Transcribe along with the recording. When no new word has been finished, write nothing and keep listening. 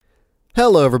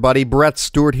Hello everybody, Brett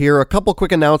Stewart here. A couple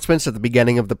quick announcements at the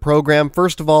beginning of the program.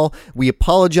 First of all, we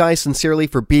apologize sincerely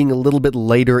for being a little bit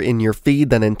later in your feed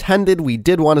than intended. We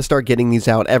did want to start getting these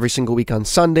out every single week on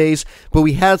Sundays, but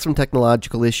we had some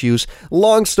technological issues.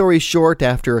 Long story short,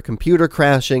 after a computer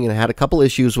crashing and had a couple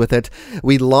issues with it,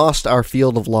 we lost our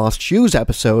Field of Lost Shoes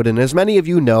episode, and as many of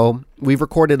you know, we've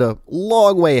recorded a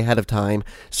long way ahead of time,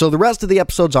 so the rest of the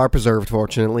episodes are preserved,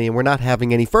 fortunately, and we're not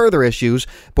having any further issues,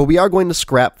 but we are going to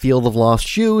scrap Field of Lost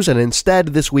Shoes, and instead,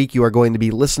 this week, you are going to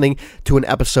be listening to an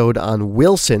episode on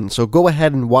Wilson, so go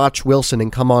ahead and watch Wilson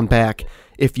and come on back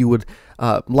if you would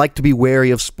like to be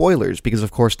wary of spoilers, because of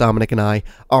course Dominic and I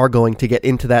are going to get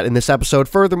into that in this episode.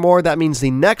 Furthermore, that means the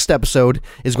next episode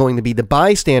is going to be the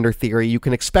bystander theory. You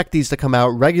can expect these to come out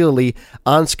regularly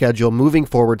on schedule moving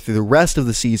forward through the rest of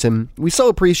the season. We so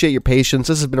appreciate your patience.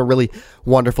 This has been a really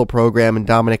wonderful program, and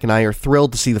Dominic and I are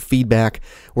thrilled to see the feedback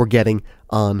we're getting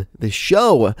on the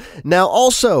show. Now,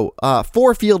 also,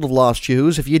 for Field of Lost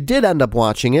Shoes, if you did end up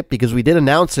watching it, because we did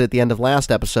announce it at the end of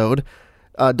last episode,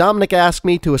 Dominic asked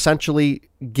me to essentially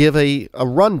give a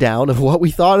rundown of what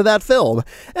we thought of that film.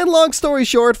 And long story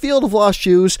short, Field of Lost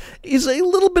Shoes is a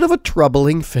little bit of a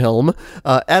troubling film.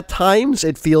 At times,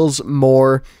 it feels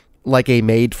more like a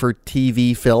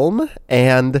made-for-TV film,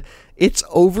 and it's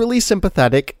overly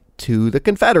sympathetic to the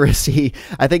Confederacy.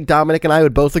 I think Dominic and I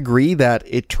would both agree that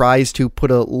it tries to put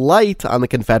a light on the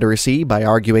Confederacy by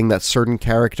arguing that certain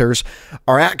characters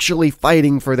are actually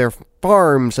fighting for their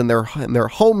farms and their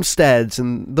homesteads,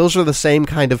 and those are the same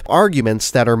kind of arguments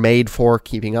that are made for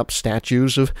keeping up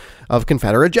statues of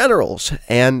Confederate generals,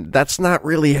 and that's not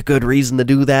really a good reason to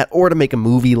do that or to make a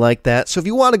movie like that. So if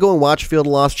you want to go and watch Field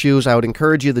of Lost Shoes, I would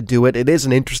encourage you to do it. It is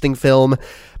an interesting film,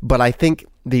 but I think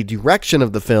the direction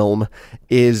of the film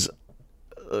is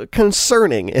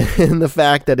concerning in the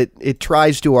fact that it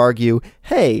tries to argue,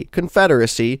 hey,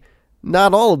 Confederacy,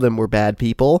 not all of them were bad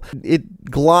people. It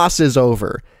glosses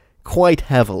over quite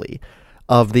heavily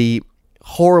of the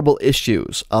horrible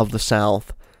issues of the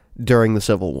South during the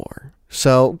Civil War.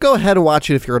 So go ahead and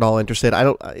watch it if you're at all interested.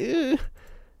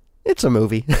 It's a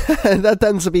movie. That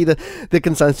tends to be the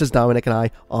consensus Dominic and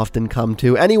I often come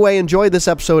to. Anyway, enjoy this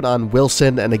episode on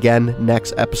Wilson, and again,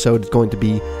 next episode is going to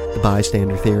be the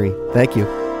bystander theory. Thank you.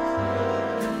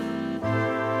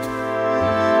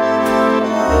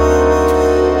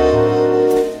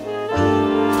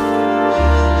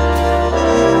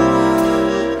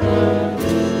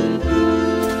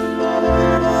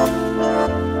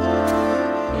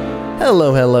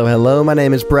 Hello. My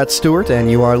name is Brett Stewart, and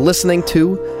you are listening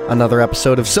to another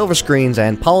episode of Silver Screens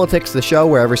and Politics, the show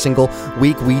where every single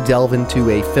week we delve into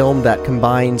a film that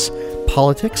combines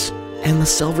politics and the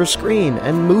silver screen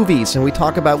and movies, and we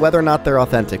talk about whether or not they're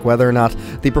authentic, whether or not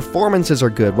the performances are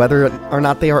good, whether or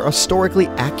not they are historically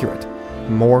accurate.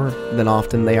 More than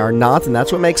often they are not, and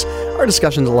that's what makes our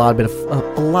discussions a lot of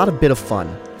bit of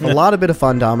fun. A lot of bit of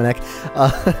fun, Dominic.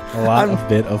 A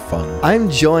bit of fun. I'm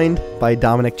joined by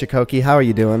Dominic Jacoki. How are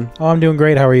you doing? Oh, I'm doing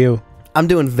great. How are you? I'm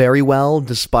doing very well,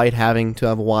 despite having to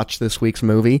have watched this week's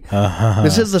movie.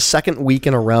 This is the second week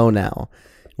in a row now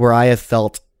where I have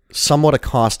felt somewhat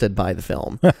accosted by the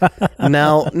film.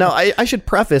 Now, I should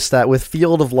preface that with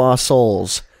Field of Lost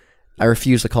Souls. I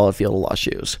refuse to call it Field of Lost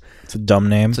Shoes. It's a dumb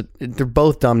name. They're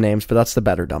both dumb names, but that's the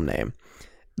better dumb name.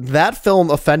 That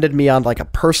film offended me on like a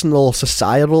personal,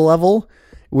 societal level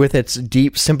with its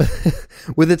deep-seated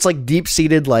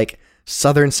like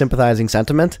Southern sympathizing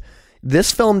sentiment.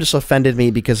 This film just offended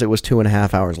me because it was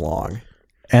 2.5 hours long.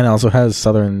 And also has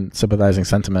Southern sympathizing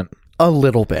sentiment. A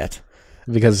little bit.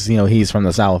 Because, he's from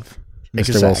the South,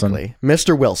 Mr. Wilson.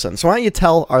 Mr. Wilson. So why don't you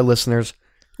tell our listeners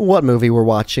what movie we're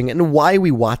watching and why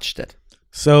we watched it?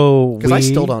 Because I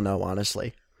still don't know,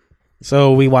 honestly.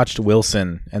 So we watched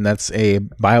Wilson, and that's a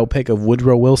biopic of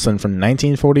Woodrow Wilson from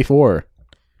 1944.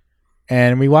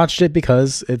 And we watched it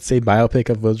because it's a biopic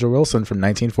of Woodrow Wilson from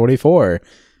 1944.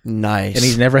 Nice. And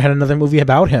he's never had another movie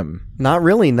about him. Not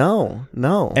really, no.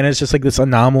 And it's just like this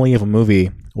anomaly of a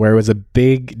movie where it was a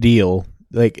big deal.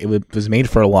 Like, it was made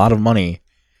for a lot of money,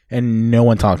 and no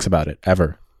one talks about it,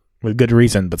 ever. With good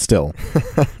reason, but still.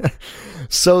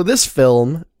 So this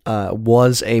film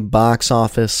was a box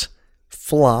office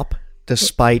flop,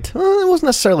 despite... it wasn't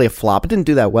necessarily a flop. It didn't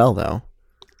do that well, though.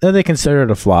 They considered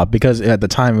it a flop because at the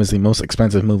time it was the most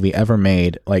expensive movie ever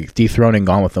made, like dethroning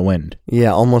Gone with the Wind.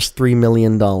 Yeah, almost $3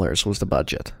 million was the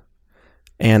budget.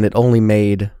 And it only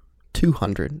made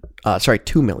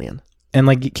 $2 million. And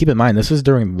like, keep in mind, this was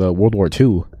during the World War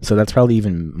II, so that's probably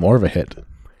even more of a hit.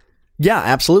 Yeah,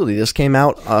 absolutely. This came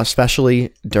out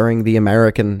especially during the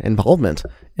American involvement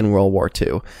in World War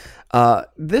II.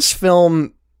 This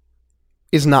film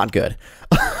is not good.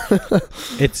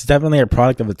 It's definitely a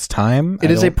product of its time.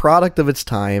 It is a product of its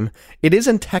time. It is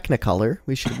in Technicolor.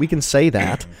 We can say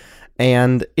that.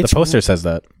 And the poster says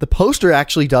that. The poster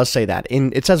actually does say that.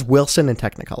 It says Wilson in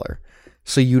Technicolor.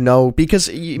 So you know, because...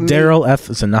 Daryl F.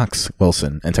 Zanuck's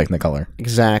Wilson in Technicolor.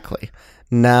 Exactly.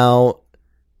 Now,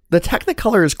 the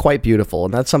Technicolor is quite beautiful,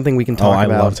 and that's something we can talk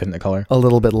about love Technicolor. A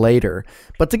little bit later.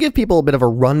 But to give people a bit of a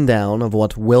rundown of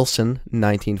what Wilson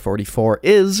 1944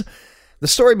 is, the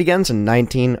story begins in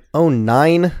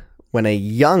 1909 when a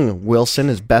young Wilson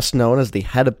is best known as the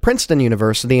head of Princeton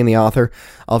University and the author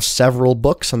of several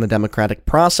books on the democratic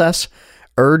process.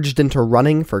 Urged into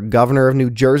running for governor of New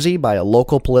Jersey by a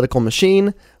local political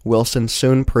machine, Wilson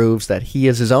soon proves that he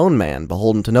is his own man,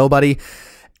 beholden to nobody,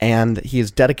 and he is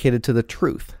dedicated to the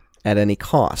truth at any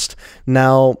cost.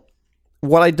 Now,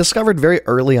 what I discovered very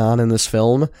early on in this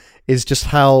film is just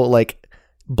how, like,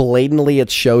 blatantly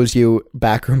it shows you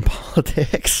backroom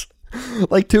politics,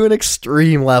 like, to an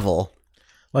extreme level.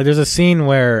 Like, there's a scene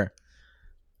where,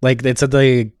 like, it's at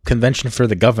the convention for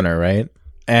the governor, right?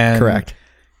 And correct.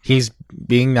 He's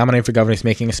being nominated for governor. He's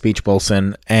making a speech,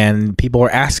 Wilson, and people are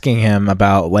asking him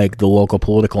about, like, the local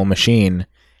political machine,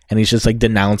 and he's just, like,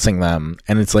 denouncing them.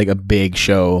 And it's, like, a big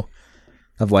show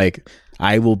of, like,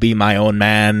 I will be my own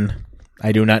man.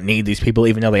 I do not need these people,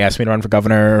 even though they asked me to run for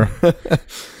governor.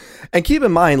 And keep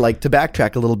in mind, like, to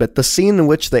backtrack a little bit, the scene in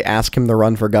which they ask him to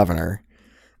run for governor,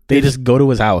 they just go to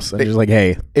his house and just like,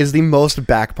 hey, is the most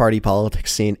back party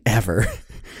politics scene ever.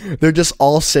 They're just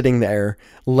all sitting there,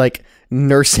 like,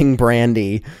 nursing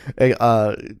brandy,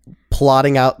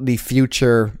 plotting out the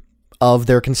future of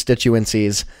their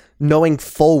constituencies, knowing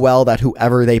full well that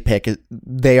whoever they pick,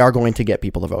 they are going to get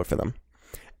people to vote for them.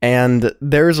 And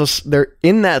there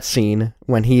in that scene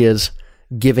when he is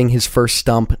giving his first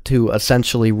stump to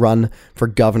essentially run for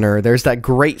governor, there's that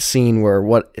great scene where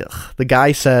the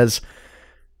guy says,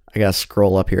 I gotta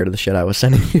scroll up here to the shit I was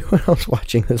sending you when I was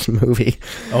watching this movie.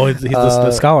 Oh, he's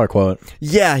the scholar quote.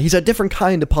 Yeah, he's a different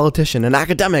kind of politician, an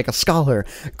academic, a scholar,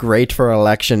 great for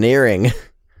electioneering.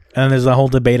 And there's a whole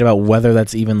debate about whether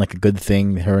that's even like a good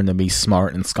thing, her to be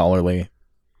smart and scholarly.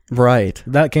 Right.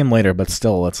 That came later, but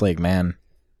still, it's like, man.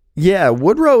 Yeah,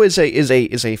 Woodrow is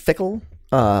a fickle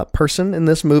person in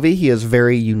this movie. He is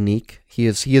very unique. He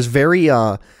is very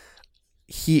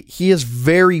he is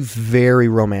very, very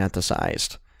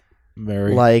romanticized.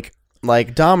 Very.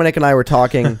 Like Dominic and I were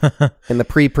talking in the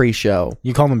pre-show.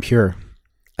 You call him pure.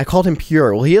 I called him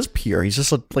pure. Well, he is pure. He's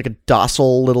just like a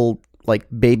docile little, like,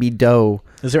 baby doe.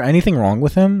 Is there anything wrong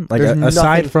with him? Like,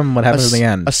 aside from what happens in the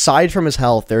end? Aside from his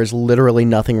health, there is literally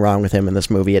nothing wrong with him in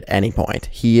this movie at any point.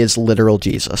 He is literal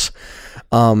Jesus.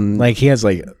 Like, he has,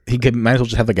 like, he could might as well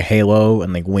just have, like, a halo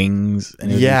and, like, wings,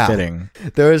 and it would be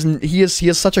fitting. He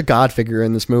is such a god figure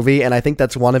in this movie, and I think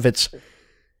that's one of its...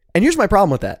 And here's my problem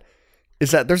with that,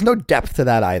 is that there's no depth to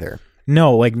that either.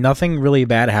 No, like, nothing really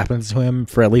bad happens to him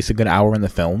for at least a good hour in the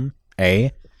film,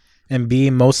 A. And B,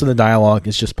 most of the dialogue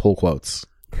is just pull quotes.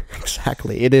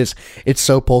 Exactly. It's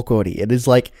so pull quotey. It is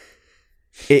like...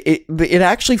 It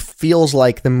actually feels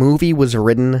like the movie was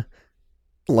written,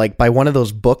 like, by one of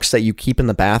those books that you keep in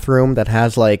the bathroom that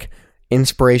has, like,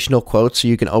 inspirational quotes so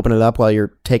you can open it up while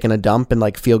you're taking a dump and,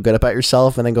 like, feel good about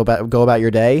yourself and then go about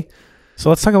your day. So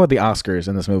let's talk about the Oscars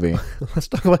in this movie.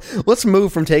 Let's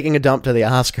move from taking a dump to the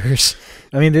Oscars.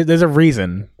 I mean, there's a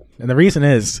reason. And the reason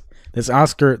is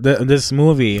this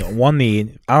movie won the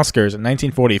Oscars in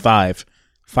 1945,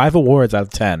 5 awards out of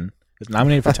 10. It's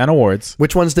nominated for 10 awards.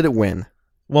 Which ones did it win?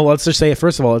 Well, let's just say,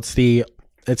 first of all,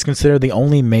 it's considered the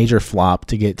only major flop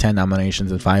to get 10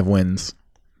 nominations and 5 wins.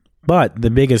 But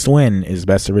the biggest win is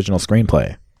Best Original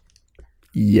Screenplay.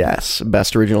 Yes,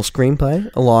 Best Original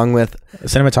Screenplay, along with...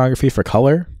 Cinematography for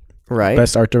color. Right.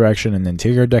 Best Art Direction and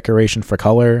Interior Decoration for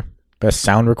color. Best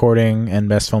Sound Recording, and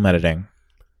Best Film Editing.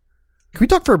 Can we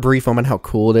talk for a brief moment how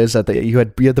cool it is that you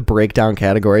had the breakdown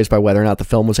categories by whether or not the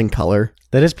film was in color?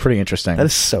 That is pretty interesting. That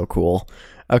is so cool.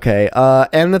 Okay,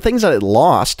 and the things that it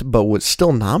lost but was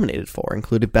still nominated for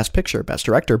included Best Picture, Best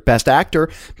Director, Best Actor,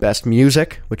 Best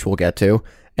Music, which we'll get to,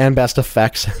 and Best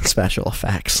Effects and Special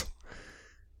Effects.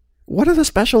 What are the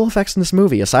special effects in this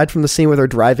movie, aside from the scene where they're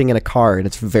driving in a car and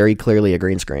it's very clearly a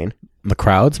green screen? The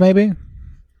crowds, maybe?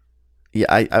 Yeah,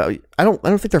 I don't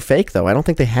think they're fake, though. I don't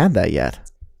think they had that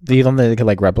yet. Do you think they could,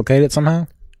 like, replicate it somehow?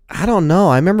 I don't know.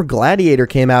 I remember Gladiator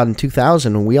came out in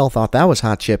 2000 and we all thought that was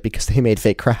hot shit because they made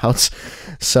fake crowds.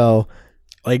 So,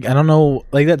 like, I don't know.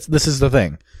 Like, this is the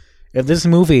thing. If this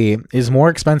movie is more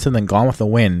expensive than Gone with the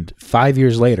Wind 5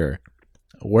 years later,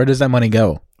 where does that money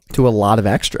go? To a lot of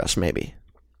extras, maybe.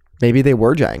 Maybe they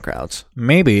were giant crowds.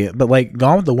 Maybe, but, like,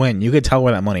 Gone with the Wind, you could tell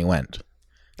where that money went.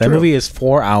 That movie is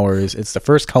 4 hours. It's the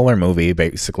first color movie,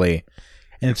 basically,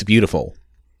 and it's beautiful.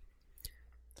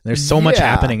 There's so much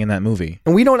happening in that movie.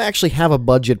 And we don't actually have a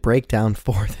budget breakdown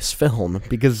for this film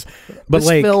because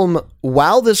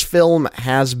while this film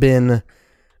has been,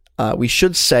 we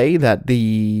should say that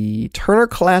the Turner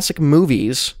Classic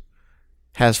Movies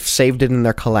has saved it in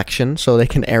their collection so they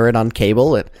can air it on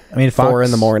cable at 4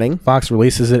 in the morning. Fox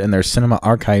releases it in their Cinema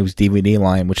Archives DVD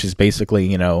line, which is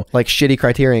basically, like shitty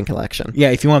Criterion Collection. Yeah,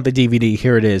 if you want the DVD,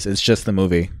 here it is. It's just the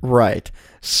movie. Right.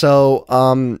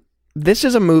 So, this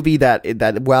is a movie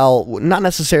that while not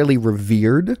necessarily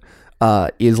revered,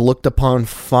 is looked upon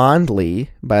fondly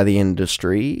by the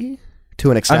industry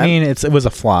to an extent. I mean, it was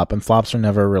a flop, and flops are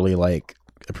never really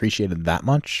appreciated that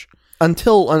much.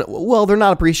 They're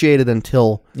not appreciated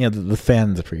until the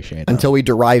fans appreciate them. Until we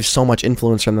derive so much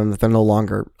influence from them that they're no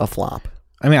longer a flop.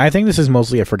 I mean, I think this is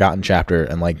mostly a forgotten chapter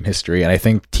in history, and I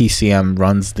think TCM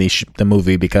runs the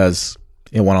movie because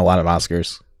it won a lot of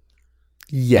Oscars.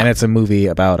 Yeah, and it's a movie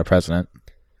about a president.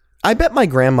 I bet my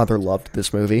grandmother loved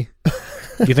this movie.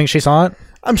 Do you think she saw it?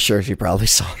 I'm sure she probably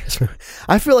saw this movie.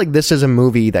 I feel like this is a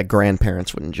movie that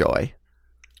grandparents would enjoy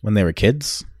when they were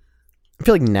kids. I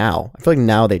feel like now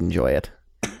they'd enjoy it.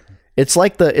 It's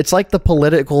like the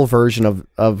political version of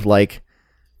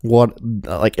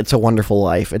It's a Wonderful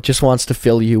Life. It just wants to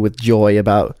fill you with joy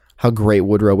about how great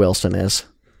Woodrow Wilson is.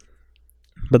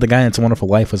 But the guy in It's a Wonderful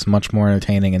Life was much more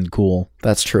entertaining and cool.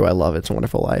 That's true. I love It's a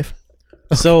Wonderful Life.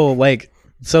 So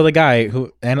the guy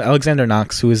and Alexander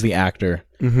Knox, who is the actor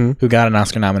who got an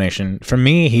Oscar nomination, for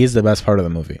me, he's the best part of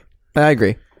the movie. I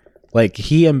agree.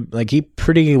 He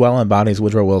pretty well embodies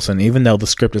Woodrow Wilson, even though the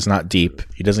script is not deep.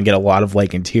 He doesn't get a lot of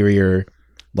interior,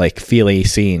 feely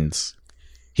scenes.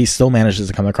 He still manages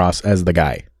to come across as the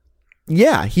guy.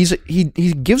 Yeah, he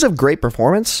gives a great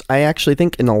performance. I actually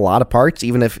think in a lot of parts,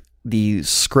 even if the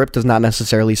script does not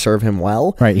necessarily serve him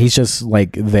well. Right, he's just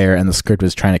there, and the script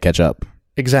is trying to catch up.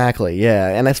 Exactly, yeah,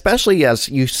 and especially as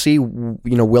you see,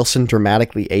 Wilson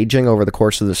dramatically aging over the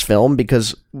course of this film,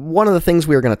 because one of the things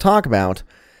we were going to talk about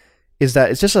is that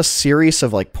it's just a series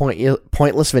of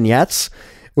pointless vignettes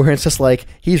where it's just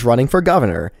he's running for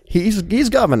governor, he's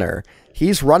governor,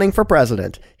 he's running for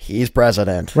president, he's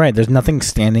president. Right, there's nothing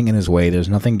standing in his way. There's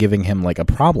nothing giving him a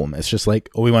problem. It's just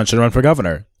we want you to run for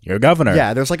governor. You're governor.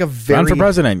 Yeah, there's run for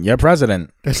president. You're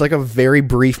president. There's a very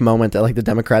brief moment at the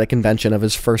Democratic convention of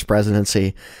his first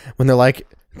presidency when they're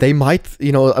they might,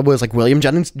 it was William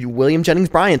Jennings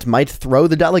Bryant might throw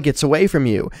the delegates away from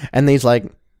you, and he's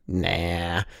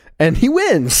nah. And he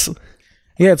wins.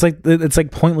 Yeah, it's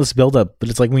pointless buildup, but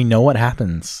it's we know what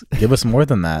happens. Give us more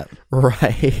than that.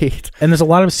 Right. And there's a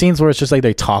lot of scenes where it's just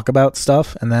they talk about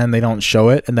stuff and then they don't show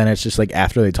it, and then it's just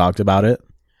after they talked about it.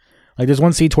 There's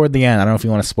one scene toward the end. I don't know if you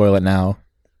want to spoil it now.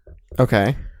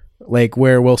 Okay.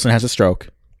 Where Wilson has a stroke.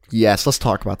 Yes, let's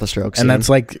talk about the stroke scene. And that's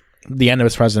the end of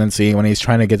his presidency when he's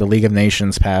trying to get the League of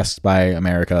Nations passed by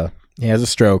America. He has a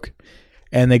stroke.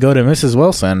 And they go to Mrs.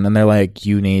 Wilson and they're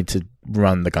you need to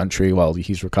run the country while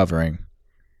he's recovering.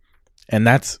 And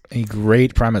that's a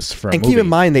great premise for a movie. And keep in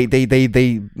mind, they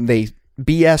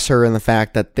BS her in the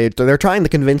fact that they're trying to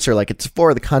convince her it's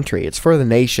for the country, it's for the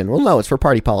nation. Well, no, it's for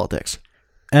party politics.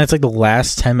 And it's the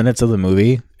last 10 minutes of the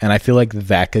movie, and I feel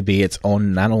that could be its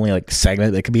own, not only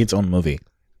segment, it could be its own movie.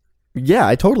 Yeah,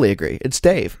 I totally agree. It's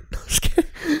Dave.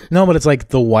 No, but it's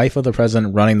the wife of the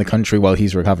president running the country while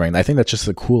he's recovering. I think that's just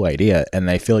a cool idea, and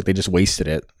I feel they just wasted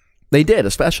it. They did,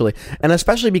 especially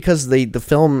because the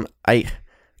film, I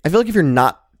feel if you're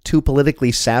not too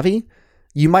politically savvy,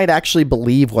 you might actually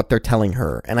believe what they're telling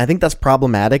her. And I think that's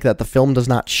problematic that the film does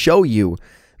not show you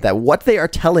that what they are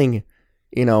telling,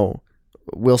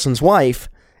 Wilson's wife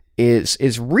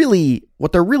is really,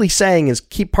 what they're really saying is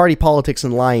keep party politics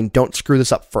in line, don't screw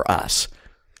this up for us.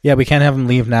 Yeah, we can't have him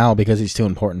leave now because he's too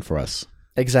important for us.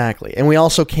 Exactly. And we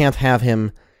also can't have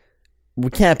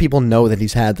people know that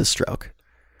he's had the stroke.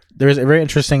 There's a very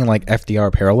interesting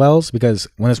FDR parallels because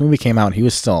when this movie came out, he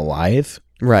was still alive.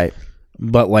 Right.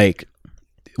 But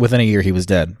within a year, he was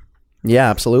dead. Yeah,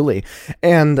 absolutely.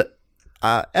 And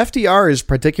FDR is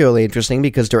particularly interesting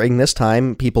because during this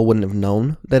time, people wouldn't have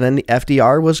known that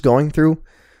FDR was going through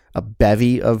a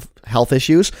bevy of health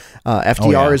issues.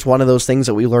 FDR is one of those things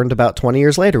that we learned about 20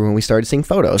 years later when we started seeing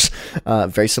photos.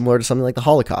 Very similar to something like the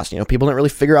Holocaust. People didn't really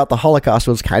figure out the Holocaust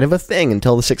was kind of a thing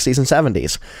until the 60s and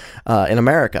 70s in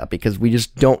America because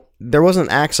there wasn't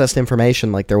access to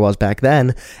information like there was back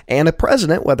then. And a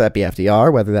president, whether that be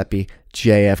FDR, whether that be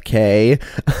JFK,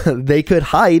 they could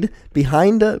hide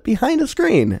behind a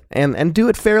screen and do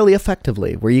it fairly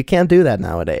effectively, where you can't do that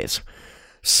nowadays.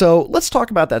 So let's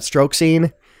talk about that stroke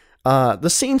scene. The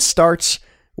scene starts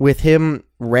with him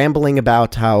rambling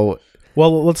about how...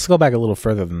 Well, let's go back a little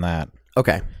further than that.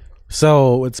 Okay.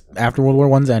 So it's after World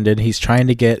War I's ended, he's trying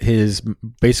to get his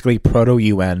basically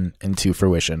proto-UN into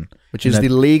fruition. Which is the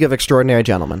League of Extraordinary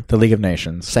Gentlemen. The League of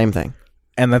Nations. Same thing.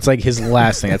 And that's like his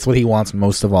last thing. That's what he wants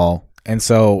most of all. And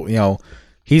so,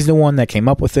 he's the one that came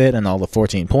up with it and all the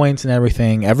 14 points and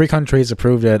everything. Every country has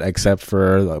approved it except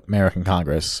for the American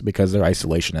Congress because they're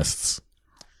isolationists.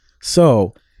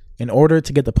 So, in order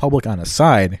to get the public on his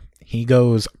side, he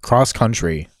goes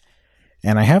cross-country.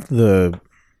 And I have the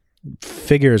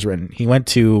figures written. He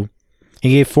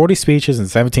gave 40 speeches in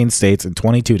 17 states in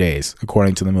 22 days,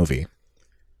 according to the movie.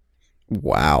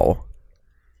 Wow.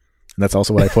 And that's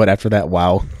also what I put after that.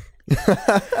 Wow.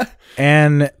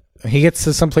 And he gets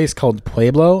to some place called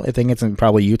Pueblo. I think it's in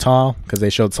probably Utah because they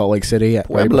showed Salt Lake City.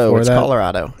 Pueblo, it's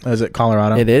Colorado. Oh, is it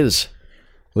Colorado? It is.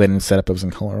 Well, they didn't set up it was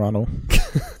in Colorado.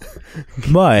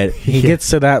 But he gets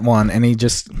to that one and he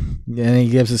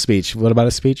gives a speech. What about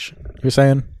a speech? You're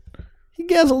saying?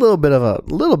 He has a little bit of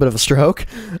a stroke.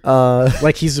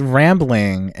 Like he's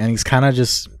rambling and he's kind of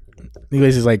just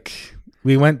he's like,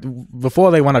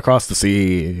 before they went across the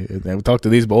sea, they talked to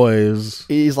these boys.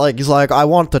 He's like, I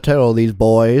want to tell these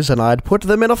boys, and I'd put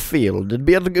them in a field. It'd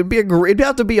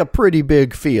have to be a pretty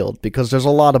big field because there's a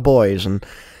lot of boys, and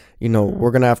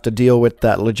we're gonna have to deal with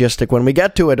that logistic when we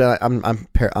get to it. I'm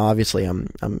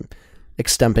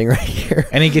extemping right here,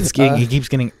 and he keeps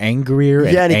getting angrier.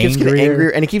 And he keeps getting angrier,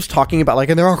 and he keeps talking about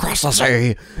and they're across the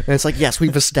sea, and it's like, yes,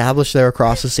 we've established they're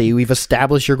across the sea. We've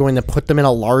established you're going to put them in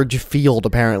a large field.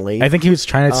 Apparently, I think he was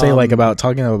trying to say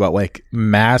talking about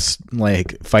mass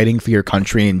fighting for your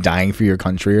country and dying for your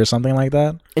country or something like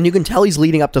that. And you can tell he's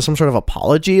leading up to some sort of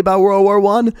apology about World War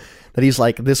I. That he's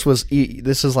like, this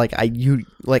is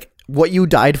what you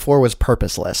died for was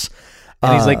purposeless.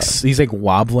 And he's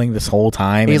wobbling this whole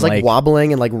time. And he's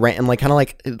wobbling and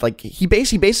he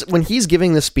basically when he's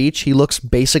giving the speech, he looks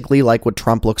basically like what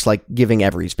Trump looks like giving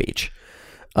every speech,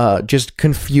 just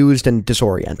confused and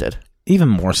disoriented. Even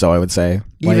more so, I would say.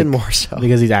 Even more so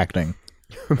because he's acting.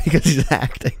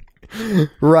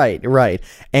 Right.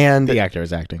 And the actor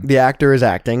is acting. The actor is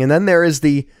acting, and then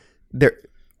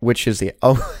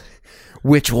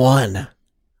which one?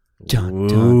 Dun,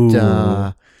 dun,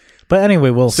 dun. But anyway,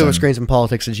 Wilson.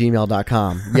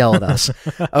 silverscreensandpolitics@gmail.com. Yell at us.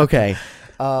 Okay.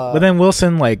 But then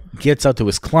Wilson gets up to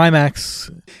his climax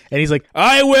and he's like,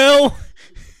 I will.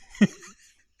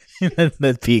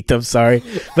 That peaked. I'm sorry.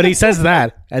 But he says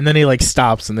that and then he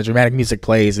stops and the dramatic music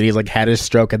plays and he's had his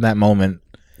stroke in that moment.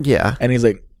 Yeah. And he's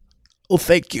like, well,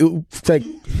 thank you.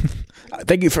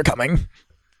 Thank you for coming.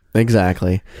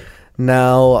 Exactly.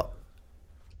 Now,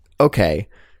 okay.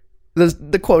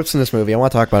 The quotes in this movie, I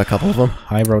want to talk about a couple of them.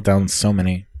 I wrote down so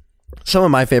many. Some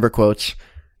of my favorite quotes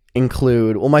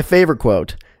include, my favorite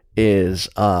quote is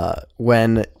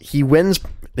when he wins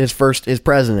his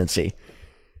presidency,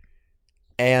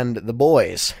 and the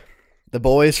boys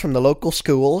from the local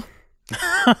school.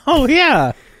 Oh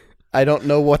yeah, I don't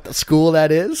know what the school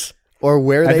that is or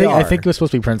where they are. I think it was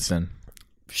supposed to be Princeton.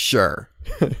 Sure.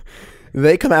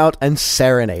 They come out and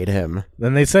serenade him.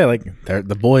 Then they say, they're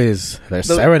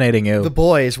serenading you. The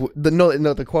boys,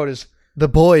 the quote is, the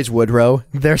boys, Woodrow,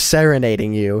 they're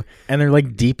serenading you. And they're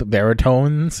deep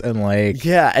baritones and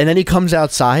Yeah, and then he comes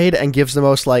outside and gives the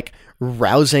most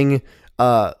rousing,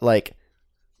 I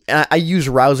use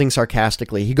rousing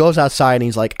sarcastically. He goes outside and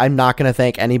he's like, I'm not going to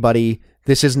thank anybody.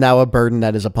 This is now a burden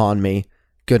that is upon me.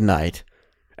 Good night.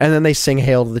 And then they sing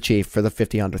Hail to the Chief for the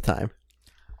 50th time.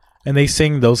 And they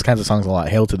sing those kinds of songs a lot.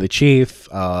 Hail to the Chief.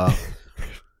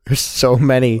 There's so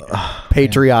many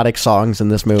patriotic songs in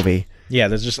this movie. Yeah,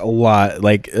 there's just a lot.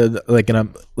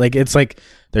 It's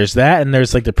there's that, and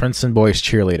there's the Princeton boys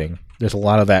cheerleading. There's a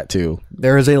lot of that too.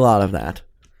 There is a lot of that.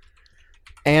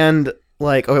 And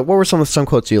okay, what were some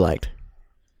quotes you liked?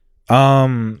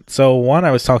 So one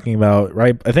I was talking about,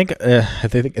 right? I think you're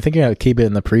gonna keep it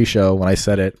in the pre-show when I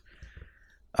said it.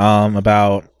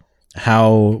 About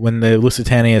how when the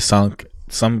Lusitania sunk,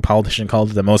 some politician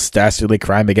called it the most dastardly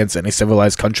crime against any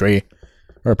civilized country,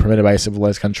 or permitted by a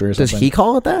civilized country, or something. Does he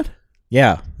call it that?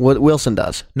 Yeah. What Wilson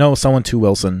does? No, someone to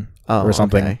Wilson or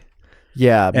something. Okay.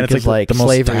 Yeah, and because it's the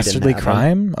most dastardly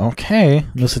crime. Okay,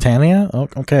 Lusitania. Oh,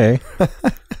 okay.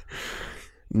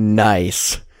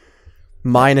 Nice.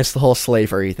 Minus the whole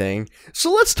slavery thing.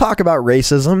 So let's talk about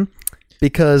racism,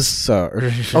 because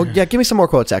give me some more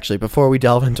quotes actually before we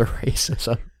delve into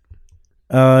racism.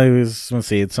 Let's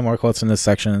see, some more quotes in this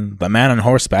section. The man on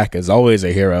horseback is always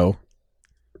a hero.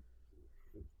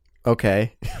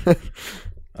 Okay.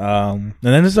 And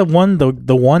then there's the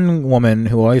one woman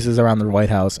who always is around the White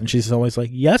House, and she's always like,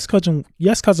 yes, cousin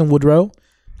Woodrow,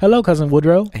 Hello, Cousin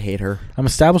Woodrow. I hate her. I'm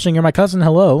establishing you're my cousin.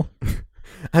 Hello.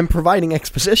 I'm providing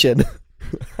exposition.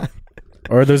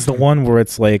 Or there's the one where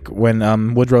it's like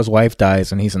when Woodrow's wife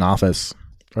dies and he's in office,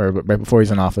 or right before he's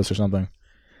in office or something.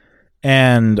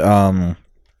 And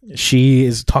she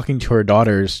is talking to her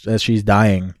daughters as she's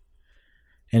dying.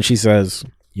 And she says,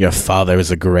 your father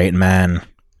is a great man.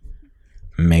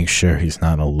 Make sure he's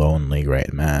not a lonely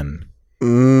great man.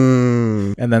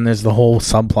 And then there's the whole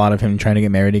subplot of him trying to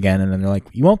get married again. And then they're like,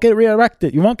 you won't get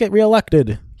reelected. You won't get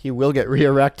reelected. He will get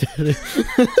reelected.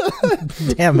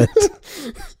 Damn it.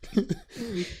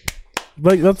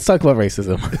 But let's talk about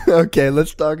racism. Okay,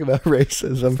 let's talk about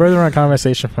racism. Further on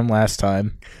conversation from last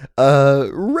time.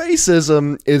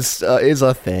 Racism is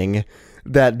a thing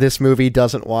that this movie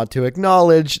doesn't want to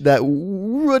acknowledge, that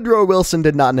Woodrow Wilson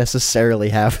did not necessarily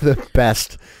have the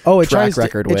best track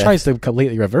record with. It tries to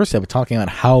completely reverse it, but talking about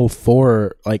how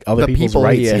for like other people's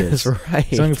rights he is. Right.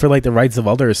 Something for like the rights of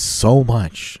others so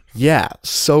much. Yeah,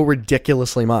 so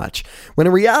ridiculously much. When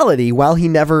in reality, while he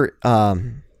never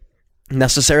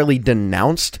necessarily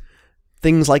denounced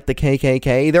things like the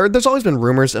KKK, there's always been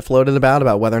rumors that floated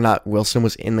about whether or not Wilson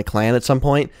was in the Klan at some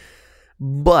point.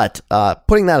 But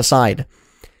putting that aside,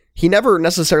 he never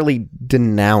necessarily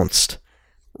denounced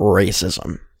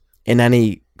racism in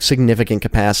any significant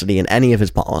capacity in any of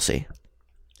his policy.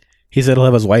 He said he'll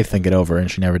have his wife think it over, and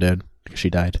she never did because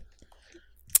she died.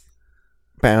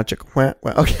 Okay.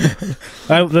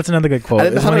 That's another good quote. I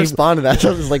didn't know how to respond to that.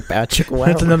 So it was like, That's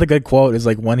another good quote. Is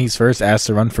like when he's first asked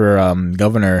to run for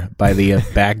governor by the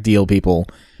back deal people,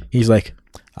 he's like,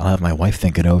 I'll have my wife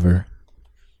think it over.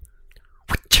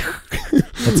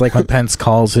 It's like when Pence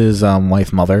calls his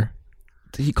wife mother.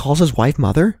 He calls his wife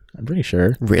mother? I'm pretty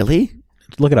sure. Really?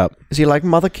 Look it up. Is he like,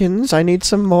 Motherkins, I need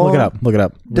some more? Look it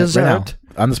up. Dessert. Right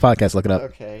now. On this podcast, look it up.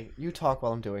 Okay, you talk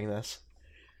while I'm doing this.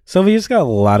 So he's got a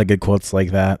lot of good quotes like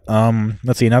that.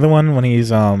 Let's see, another one when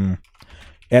he's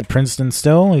at Princeton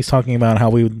still. He's talking about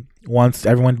how he wants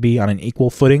everyone to be on an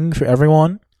equal footing for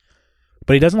everyone.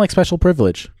 But he doesn't like special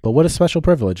privilege. But what is special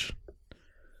privilege?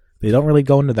 They don't really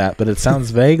go into that, but it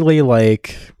sounds vaguely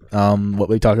like what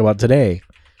we talk about today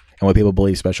and what people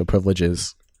believe special privilege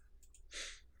is.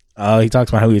 He talks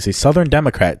about how he's a Southern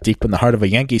Democrat deep in the heart of a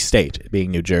Yankee state,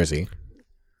 being New Jersey.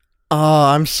 Oh,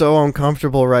 I'm so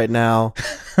uncomfortable right now.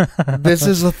 This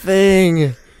is a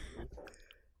thing.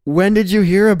 When did you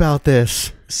hear about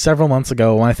this? Several months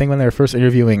ago, I think when they were first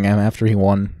interviewing him after he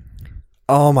won.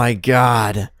 Oh my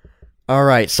God. All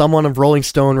right, someone of Rolling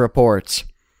Stone reports.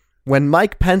 When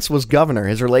Mike Pence was governor,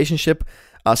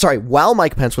 while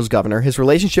Mike Pence was governor, his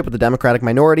relationship with the Democratic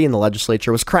minority in the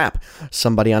legislature was crap.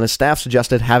 Somebody on his staff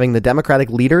suggested having the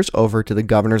Democratic leaders over to the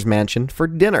governor's mansion for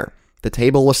dinner. The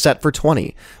table was set for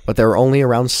 20, but there were only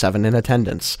around 7 in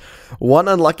attendance. One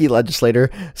unlucky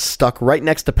legislator stuck right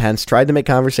next to Pence tried to make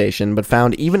conversation, but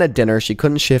found even at dinner she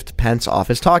couldn't shift Pence off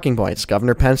his talking points.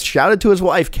 Governor Pence shouted to his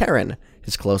wife, Karen,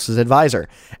 his closest advisor,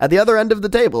 at the other end of the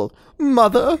table,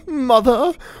 Mother,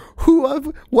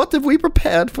 what have we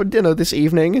prepared for dinner this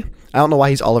evening? I don't know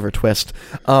why he's Oliver Twist.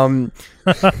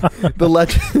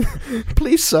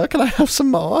 Please, sir, can I have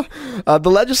some more?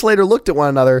 The legislator looked at one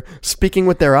another, speaking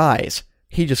with their eyes.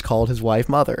 He just called his wife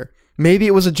Mother. Maybe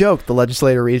it was a joke, the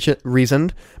legislator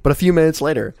reasoned, but a few minutes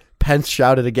later, Pence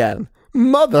shouted again,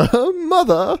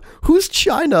 Mother, whose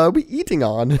china are we eating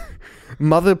on?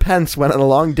 Mother Pence went on a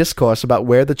long discourse about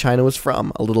where the china was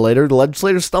from. A little later, the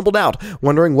legislator stumbled out,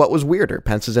 wondering what was weirder,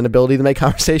 Pence's inability to make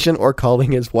conversation or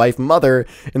calling his wife Mother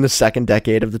in the second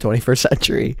decade of the 21st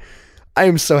century. I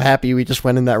am so happy we just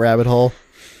went in that rabbit hole.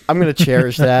 I'm going to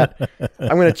cherish that.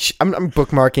 I'm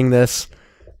bookmarking this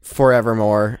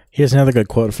forevermore. Here's another good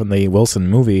quote from the Wilson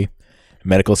movie.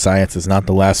 Medical science is not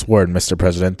the last word, Mr.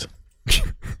 President.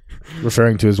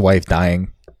 Referring to his wife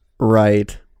dying.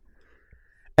 Right.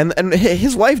 And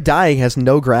his wife dying has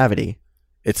no gravity.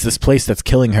 It's this place that's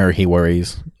killing her, he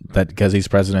worries. That because he's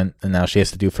president and now she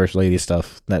has to do first lady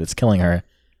stuff, that it's killing her.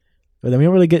 But then we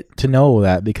don't really get to know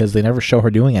that because they never show her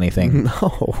doing anything.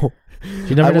 No.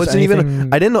 She never does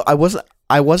anything. I didn't know.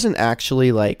 I wasn't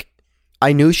actually like,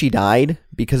 I knew she died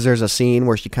because there's a scene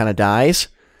where she kind of dies.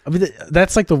 I mean,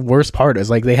 that's like the worst part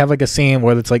is like they have like a scene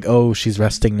where it's like, oh, she's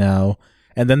resting now.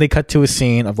 And then they cut to a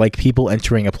scene of like people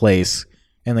entering a place.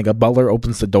 And like a butler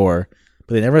opens the door,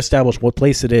 but they never establish what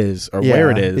place it is or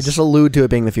where it is. They just allude to it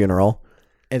being the funeral.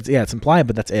 It's implied,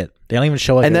 but that's it. They don't even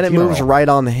show it. And then it moves right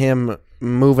on him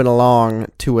moving along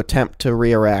to attempt to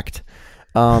re-erect.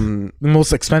 The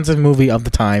most expensive movie of the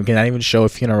time cannot even show a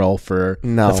funeral for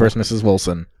the first Mrs.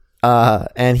 Wilson.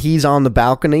 And he's on the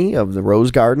balcony of the Rose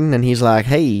Garden, and he's like,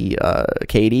 hey,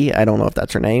 Katie, I don't know if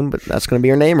that's her name, but that's going to be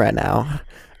her name right now.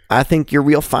 I think you're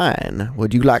real fine.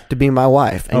 Would you like to be my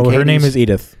wife? And her name is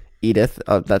Edith. Edith.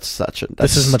 Oh, this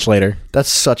is much later. That's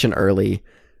such an early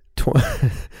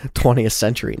 20th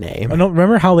century name. I don't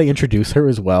remember how they introduce her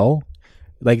as well.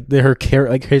 Like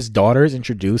his daughters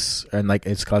introduce, and like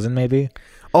his cousin maybe.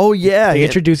 Oh yeah, they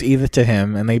introduce Edith to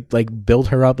him, and they like build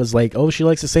her up as like, oh, she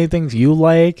likes the same things you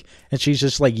like, and she's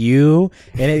just like you.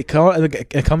 And it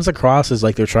comes across as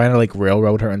like they're trying to like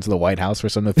railroad her into the White House for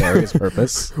some nefarious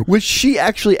purpose, which she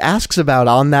actually asks about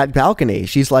on that balcony.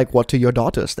 She's like, "What do your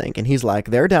daughters think?" And he's like,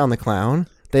 "They're down the clown.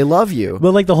 They love you."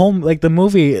 But like the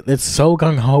movie, it's so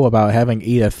gung ho about having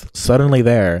Edith suddenly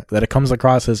there that it comes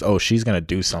across as, oh, she's gonna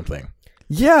do something.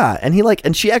 Yeah,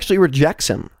 and she actually rejects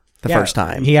him. The first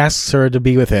time. He asks her to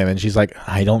be with him, and she's like,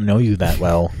 I don't know you that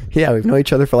well. Yeah, we've known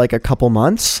each other for like a couple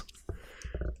months.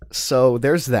 So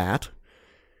there's that.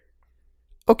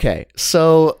 Okay,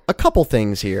 so a couple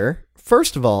things here.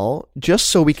 First of all, just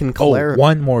so we can clarify. Oh,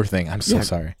 one more thing. I'm so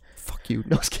sorry. Fuck you.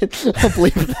 No, I was kidding. I don't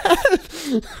believe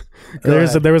that.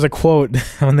 There was a quote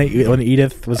when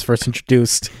Edith was first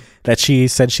introduced that she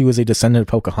said she was a descendant of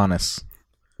Pocahontas.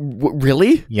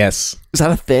 Really? Yes. Is that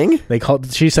a thing?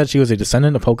 She said she was a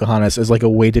descendant of Pocahontas as like a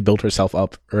way to build herself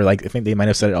up, or like I think they might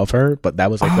have said it of her, but that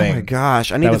was a thing. Oh my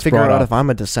gosh, I need to figure out if I'm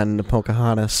a descendant of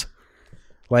Pocahontas.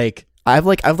 Like I have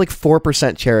like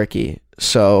 4% Cherokee,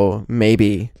 so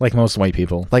maybe like most white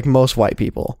people.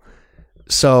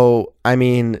 So I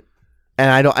mean,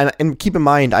 and keep in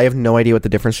mind, I have no idea what the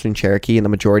difference between Cherokee and the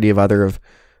majority of other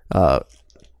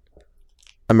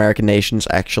American nations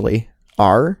actually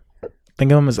are.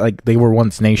 Think of them as like they were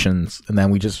once nations, and then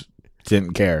we just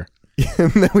didn't care.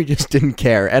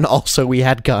 And also we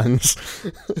had guns.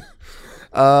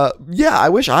 Yeah, I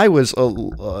wish I was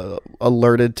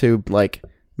alerted to like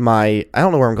I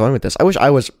don't know where I'm going with this. I wish I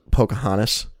was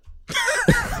Pocahontas.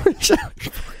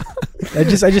 I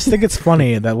just think it's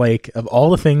funny that like of all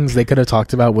the things they could have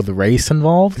talked about with race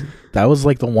involved, that was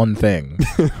like the one thing.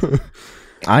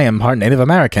 I am part Native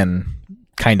American,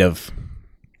 kind of.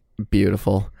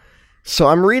 Beautiful. So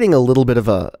I'm reading a little bit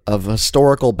of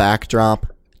historical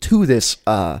backdrop to this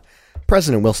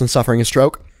President Wilson suffering a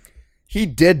stroke. He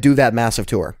did do that massive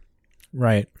tour.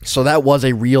 Right. So that was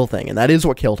a real thing, and that is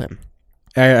what killed him.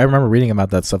 I remember reading about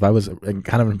that stuff. I was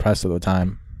kind of impressed at the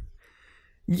time.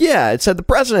 Yeah, it said the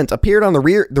president appeared on the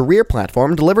rear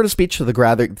platform, delivered a speech to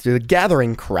the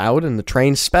gathering crowd, and the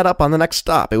train sped up on the next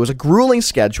stop. It was a grueling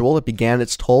schedule that began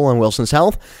its toll on Wilson's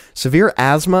health. Severe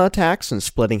asthma attacks and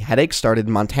splitting headaches started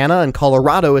in Montana and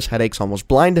Colorado as headaches almost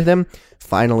blinded him.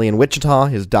 Finally, in Wichita,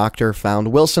 his doctor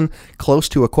found Wilson close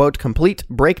to a, quote, complete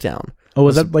breakdown. Oh,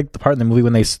 was that like the part in the movie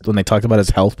when they talked about his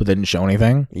health but didn't show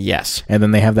anything? Yes. And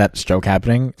then they have that stroke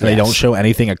happening, and they don't show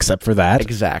anything except for that?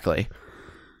 Exactly.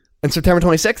 On September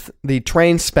 26th, the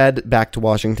train sped back to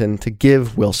Washington to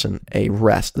give Wilson a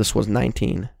rest. This was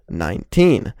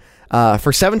 1919.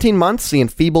 For 17 months, the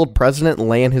enfeebled president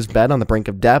lay in his bed on the brink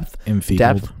of death.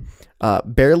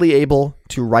 Barely able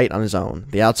to write on his own.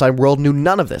 The outside world knew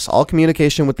none of this. All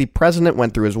communication with the president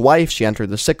went through his wife. She entered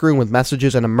the sick room with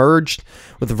messages and emerged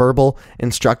with verbal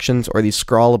instructions or the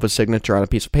scrawl of a signature on a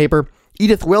piece of paper.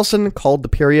 Edith Wilson called the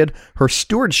period her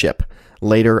stewardship.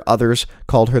 Later, others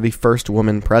called her the first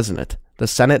woman president. The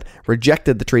Senate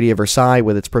rejected the Treaty of Versailles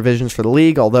with its provisions for the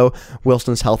League. Although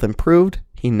Wilson's health improved,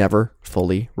 he never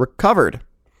fully recovered.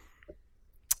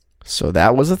 So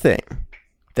that was a thing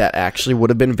that actually would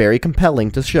have been very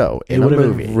compelling to show in a movie. It would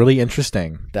have been really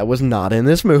interesting. That was not in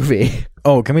this movie.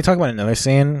 Oh, can we talk about another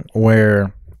scene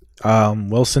where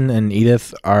Wilson and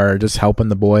Edith are just helping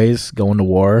the boys go into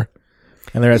war,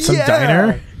 and they're at some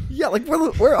diner? Yeah, like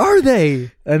where are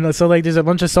they? And so like there's a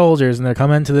bunch of soldiers, and they're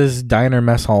coming to this diner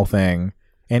mess hall thing,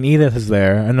 and Edith is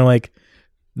there, and they're like,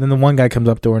 then the one guy comes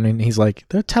up to her and he's like,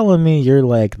 they're telling me you're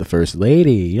like the first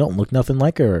lady. You don't look nothing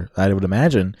like her, I would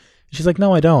imagine. And she's like,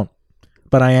 no, I don't,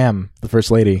 but I am the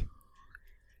first lady.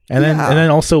 And then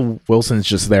also Wilson's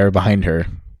just there behind her,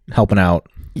 helping out.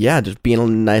 Yeah, just being a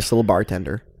nice little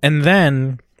bartender. And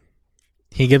then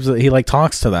he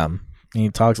talks to them. And he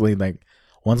talks like.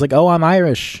 One's like, oh, I'm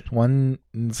Irish.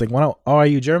 One's like, oh, are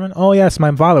you German? Oh, yes,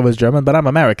 my father was German, but I'm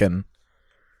American.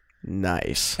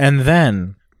 Nice. And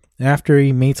then, after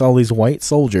he meets all these white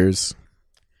soldiers,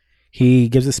 he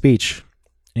gives a speech.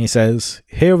 And he says,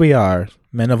 here we are,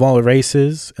 men of all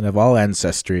races and of all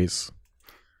ancestries.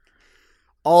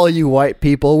 All you white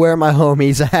people, where my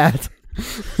homies at?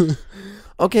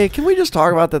 Okay, can we just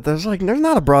talk about that? There's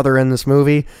not a brother in this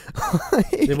movie.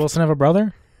 Did Wilson have a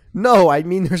brother? No, I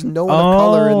mean there's no one of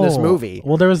color in this movie.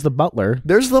 Well, there was the butler.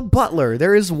 There's the butler.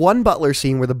 There is one butler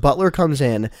scene where the butler comes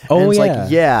in and it's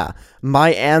like, yeah,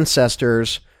 my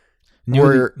ancestors Knew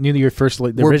your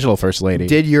the original first lady.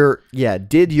 Did your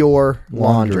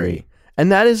laundry.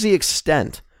 And that is the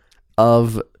extent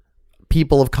of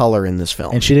people of color in this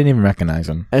film. And she didn't even recognize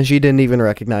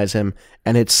him.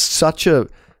 And it's such a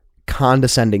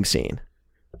condescending scene.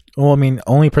 Well, I mean,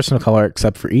 only person of color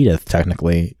except for Edith,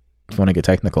 technically, if you want to get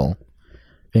technical,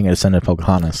 being a descendant of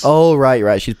Pocahontas. Oh,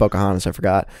 right. She's Pocahontas. I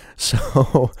forgot.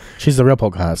 So she's the real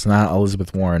Pocahontas, not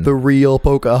Elizabeth Warren. The real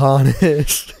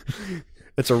Pocahontas.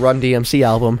 It's a Run DMC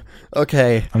album.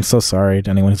 Okay. I'm so sorry to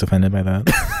anyone who's offended by that.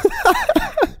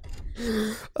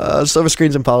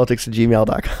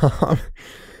 silverscreensandpolitics@gmail.com.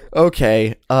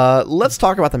 Okay. Let's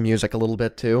talk about the music a little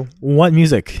bit, too. What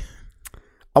music?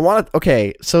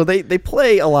 So they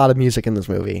play a lot of music in this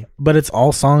movie. But it's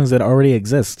all songs that already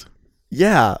exist.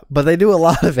 Yeah, but they do a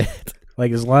lot of it.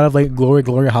 Like, there's a lot of, like, Glory,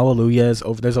 Glory, Hallelujahs.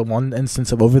 There's a one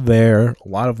instance of Over There. A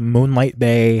lot of Moonlight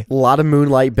Bay. A lot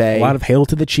of Hail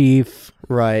to the Chief.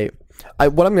 Right.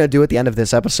 What I'm going to do at the end of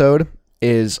this episode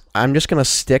is I'm just going to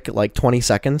stick, like, 20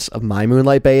 seconds of my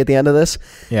Moonlight Bay at the end of this.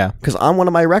 Yeah. Because on one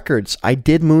of my records, I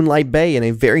did Moonlight Bay in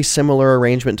a very similar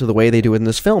arrangement to the way they do it in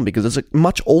this film, because it's a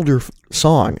much older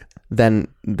song than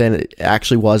it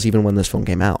actually was even when this film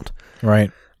came out. Right.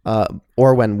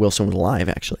 Or when Wilson was alive,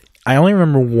 actually. I only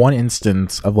remember one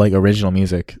instance of, like, original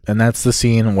music, and that's the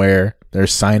scene where they're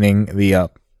signing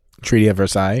the Treaty of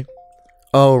Versailles.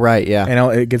 Oh, right, yeah.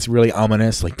 And it gets really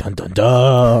ominous, like, dun, dun,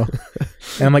 dun.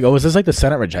 And I'm like, oh, is this like the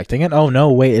Senate rejecting it? Oh,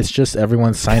 no, wait, it's just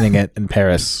everyone signing it in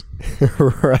Paris.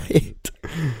 Right.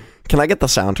 Can I get the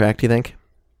soundtrack, do you think?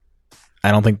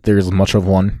 I don't think there's much of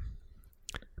one.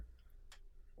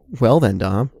 Well then,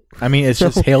 Dom. I mean, it's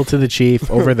just Hail to the Chief,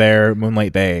 Over There,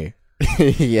 Moonlight Bay.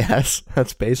 Yes,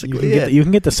 that's basically it. You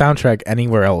can get the soundtrack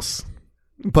anywhere else.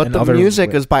 But the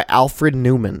music is by Alfred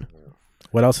Newman.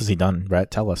 What else has he done,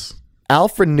 Brett? Tell us.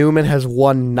 Alfred Newman has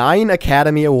won 9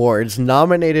 Academy Awards,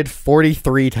 nominated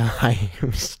 43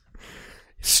 times.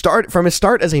 From his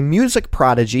start as a music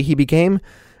prodigy, he became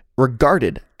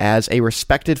regarded as a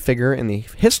respected figure in the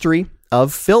history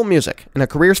of film music. In a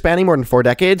career spanning more than 4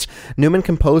 decades, Newman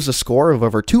composed a score of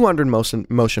over 200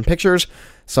 motion pictures.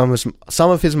 Some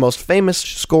of his most famous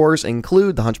scores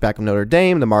include The Hunchback of Notre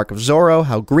Dame, The Mark of Zorro,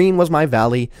 How Green Was My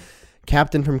Valley,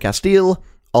 Captain from Castile,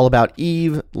 All About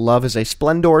Eve, Love is a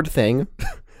Splendid Thing,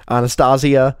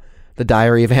 Anastasia, The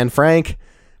Diary of Anne Frank,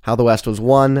 How the West Was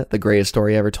Won, The Greatest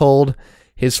Story Ever Told.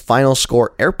 His final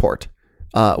score, Airport,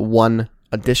 won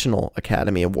additional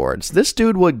Academy Awards. This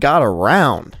dude got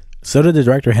around. So did the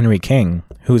director Henry King,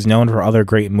 who's known for other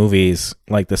great movies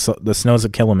like The Snows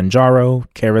of Kilimanjaro,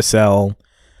 Carousel,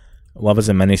 Love is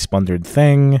a Many Splendid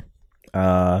Thing,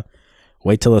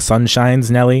 Wait Till the Sun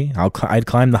Shines, Nelly, I'd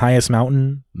Climb the Highest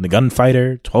Mountain, The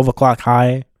Gunfighter, 12 O'Clock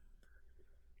High.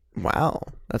 Wow,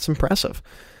 that's impressive.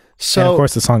 And of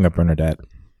course the song of Bernadette.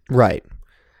 Right.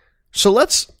 So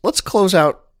let's close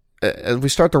out as we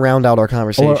start to round out our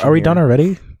conversation. Are we done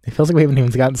already? It feels like we haven't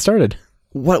even gotten started.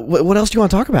 What else do you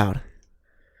want to talk about?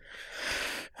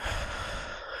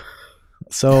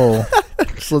 So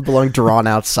just the long drawn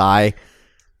out sigh.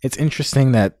 It's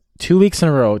interesting that 2 weeks in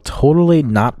a row, totally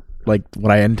not like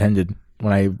what I intended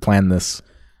when I planned this.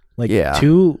 Like, yeah.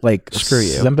 2 like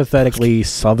sympathetically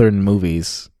Southern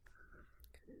movies.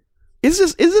 Is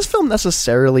this film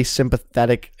necessarily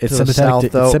sympathetic to the South,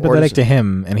 though? It's sympathetic to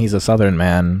him, and he's a Southern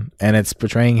man, and it's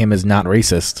portraying him as not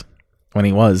racist when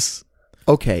he was.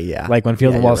 Okay, yeah. Like when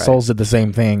Field of Lost Souls did the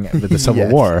same thing with the Civil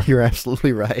War. You're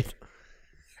absolutely right.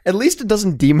 At least it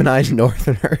doesn't demonize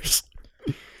Northerners.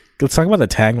 Let's talk about the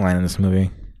tagline in this movie.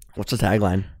 What's the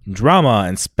tagline? Drama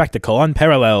and spectacle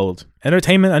unparalleled.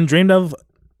 Entertainment undreamed of.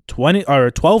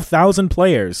 12,000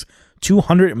 players.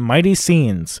 200 mighty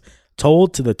scenes.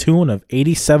 Told to the tune of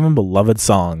 87 beloved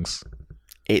songs.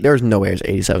 There's no way there's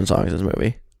 87 songs in this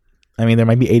movie. I mean, there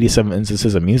might be 87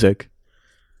 instances of music.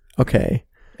 Okay.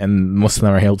 And most of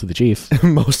them are Hail to the Chief.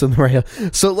 Most of them are Hail.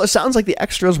 So it sounds like the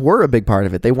extras were a big part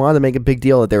of it. They wanted to make a big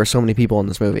deal that there were so many people in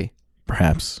this movie.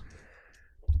 Perhaps.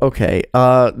 Okay.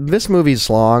 This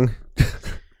movie's long.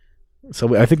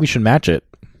 So I think we should match it.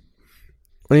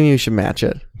 What do you mean we should match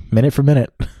it? Minute for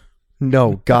minute.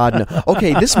 No, God, no.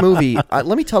 Okay, this movie,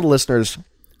 let me tell the listeners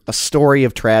a story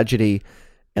of tragedy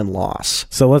and loss.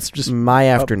 So let's just... My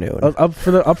afternoon.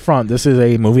 Up front, this is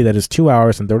a movie that is 2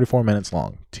 hours and 34 minutes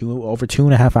long. Over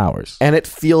 2.5 hours. And it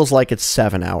feels like it's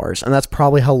 7 hours. And that's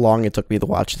probably how long it took me to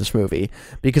watch this movie.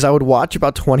 Because I would watch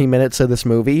about 20 minutes of this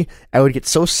movie. I would get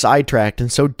so sidetracked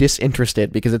and so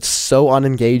disinterested because it's so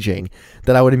unengaging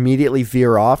that I would immediately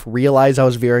veer off, realize I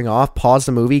was veering off, pause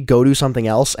the movie, go do something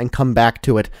else, and come back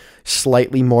to it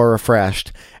slightly more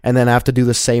refreshed, and then have to do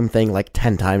the same thing like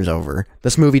 10 times over.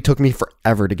 This movie took me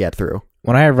forever to get through.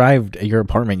 When I arrived at your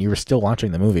apartment, you were still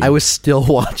watching the movie. I was still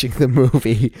watching the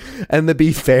movie. And to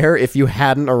be fair, if you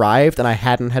hadn't arrived and I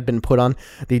had been put on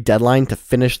the deadline to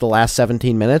finish the last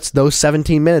 17 minutes, those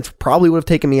 17 minutes probably would have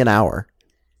taken me an hour.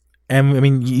 And I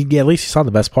mean, at least you saw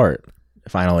the best part,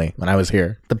 finally, when I was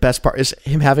here. The best part is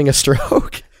him having a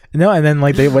stroke. No, and then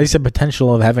like they said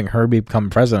potential of having her become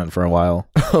president for a while.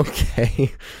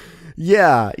 Okay.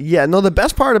 Yeah. No, the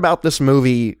best part about this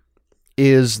movie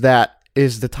is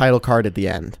the title card at the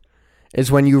end.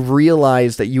 Is when you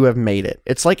realize that you have made it.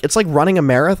 It's like running a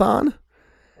marathon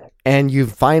and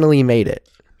you've finally made it.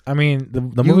 I mean, the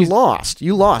movie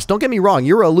You lost. Don't get me wrong.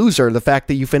 You're a loser, the fact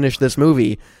that you finished this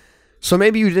movie. So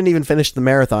maybe you didn't even finish the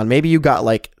marathon. Maybe you got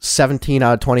like 17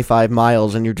 out of 25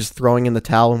 miles and you're just throwing in the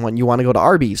towel and you want to go to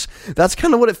Arby's. That's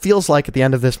kind of what it feels like at the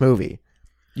end of this movie.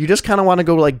 You just kind of want to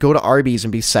go to Arby's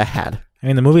and be sad. I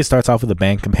mean, the movie starts off with a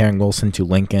bank comparing Wilson to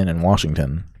Lincoln and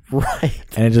Washington. Right.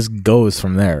 And it just goes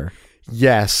from there.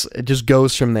 Yes, it just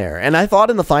goes from there. And I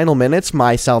thought in the final minutes,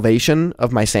 my salvation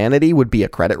of my sanity would be a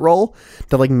credit roll.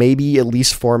 That like maybe at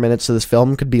least 4 minutes of this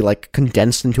film could be like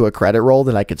condensed into a credit roll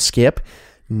that I could skip.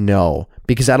 No,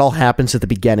 because that all happens at the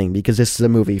beginning, because this is a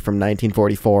movie from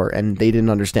 1944 and they didn't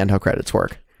understand how credits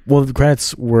work. Well, the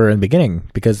credits were in the beginning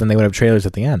because then they would have trailers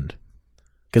at the end.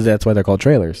 Because that's why they're called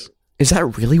trailers. Is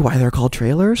that really why they're called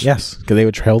trailers? Yes, because they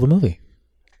would trail the movie.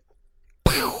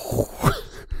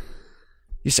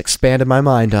 You just expanded my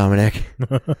mind, Dominic.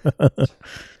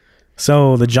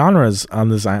 So the genres on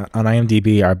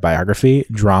IMDb are biography,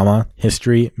 drama,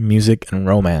 history, music, and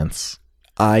romance.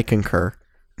 I concur.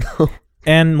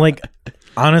 And like,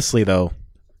 honestly though,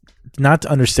 not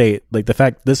to understate, like the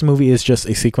fact this movie is just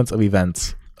a sequence of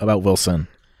events about Wilson.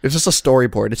 It's just a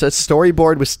storyboard. It's a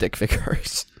storyboard with stick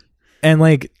figures. And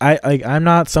like, I'm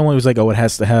not someone who's like, oh, it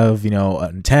has to have, an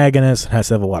antagonist. It has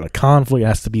to have a lot of conflict. It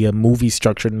has to be a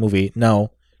structured movie. No,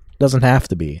 it doesn't have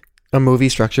to be. A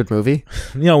structured movie?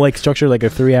 Like structured, like a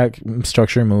 3-act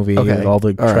structured movie with all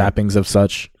the trappings of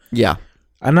such. Yeah.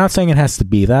 I'm not saying it has to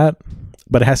be that,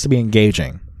 but it has to be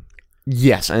engaging.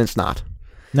 Yes, and it's not.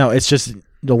 No, it's just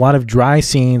a lot of dry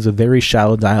scenes with very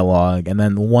shallow dialogue and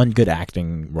then one good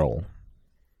acting role.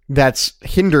 That's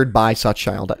hindered by such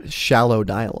shallow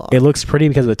dialogue. It looks pretty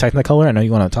because of the Technicolor. I know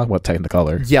you want to talk about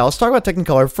Technicolor. Yeah, let's talk about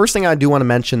Technicolor. First thing I do want to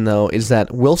mention, though, is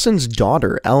that Wilson's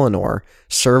daughter, Eleanor,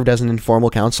 served as an informal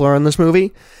counselor in this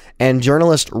movie, and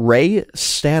journalist Ray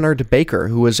Stannard Baker,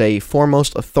 who was a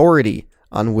foremost authority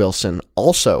on Wilson,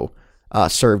 also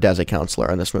served as a counselor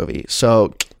in this movie.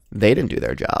 So they didn't do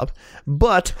their job.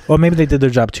 But well, maybe they did their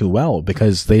job too well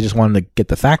because they just wanted to get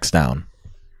the facts down.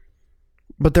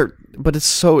 But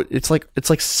it's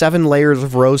like 7 layers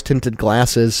of rose tinted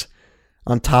glasses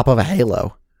on top of a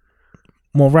halo.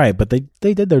 Well, right, but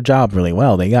they did their job really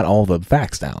well. They got all the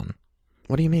facts down.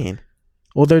 What do you mean?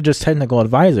 Well, they're just technical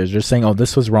advisors. They're saying, oh,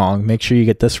 this was wrong. Make sure you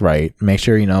get this right. Make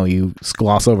sure, you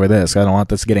gloss over this. I don't want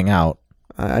this getting out.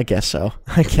 I guess so.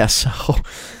 Let's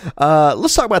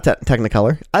talk about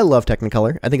Technicolor. I love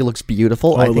Technicolor. I think it looks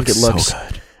beautiful. I think it looks so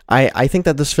good. I think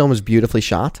that this film is beautifully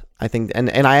shot. I think, and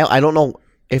I don't know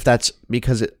if that's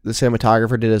because the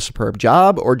cinematographer did a superb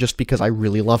job or just because I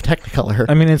really love Technicolor.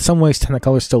 I mean, in some ways,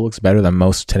 Technicolor still looks better than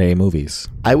most today movies.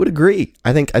 I would agree.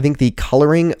 I think the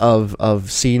coloring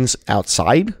of scenes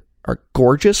outside are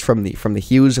gorgeous, from the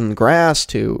hues in the grass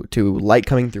to light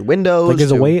coming through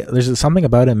windows. Like there's something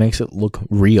about it that makes it look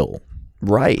real.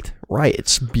 Right.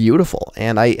 It's beautiful,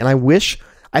 and I wish.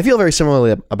 I feel very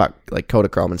similarly about like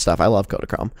Kodachrome and stuff. I love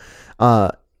Kodachrome,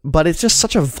 but it's just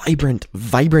such a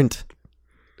vibrant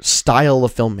style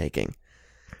of filmmaking.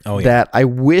 Oh, yeah. That I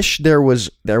wish there was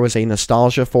a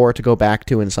nostalgia for it to go back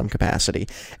to in some capacity.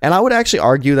 And I would actually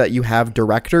argue that you have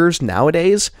directors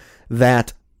nowadays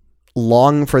that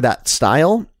long for that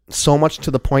style so much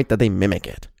to the point that they mimic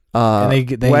it.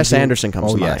 Wes Anderson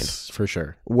comes to mind. Yes, for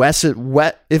sure. If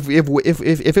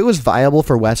it was viable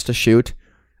for Wes to shoot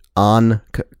on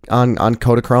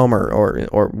Kodachrome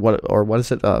or what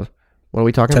is it? What are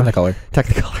we talking about?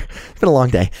 Technicolor. It's been a long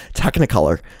day.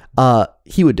 Technicolor.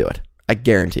 He would do it. I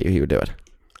guarantee you he would do it.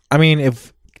 I mean,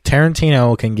 if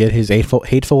Tarantino can get his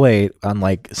Hateful Eight on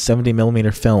like 70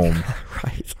 millimeter film,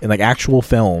 right, in like actual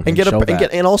film,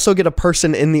 and also get a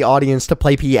person in the audience to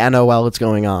play piano while it's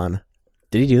going on.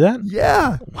 Did he do that?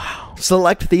 Yeah. Wow.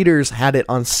 Select theaters had it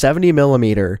on 70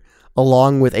 millimeter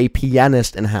along with a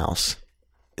pianist in house.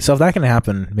 So if that can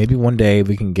happen, maybe one day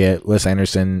we can get Wes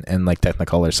Anderson and like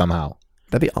Technicolor somehow.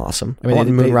 That'd be awesome. I mean, I want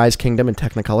Moonrise Kingdom in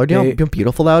Technicolor. Do you know how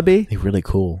beautiful that would be? They're really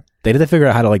cool. They didn't figure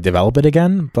out how to like develop it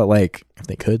again, but like if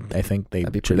they could, I think they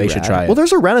should try it. Well,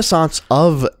 there's a renaissance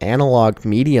of analog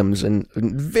mediums in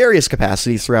various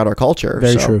capacities throughout our culture.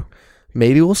 Very true.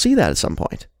 Maybe we'll see that at some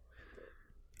point.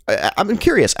 I'm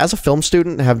curious, as a film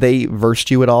student, have they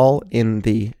versed you at all in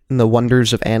the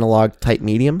wonders of analog type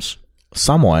mediums?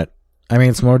 Somewhat. I mean,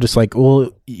 it's more just like, well,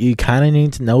 you kind of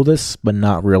need to know this, but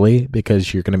not really,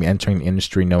 because you're going to be entering the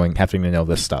industry having to know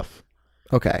this stuff.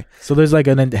 Okay. So there's like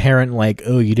an inherent like,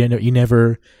 oh, you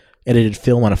never edited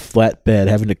film on a flatbed,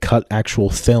 having to cut actual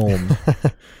film.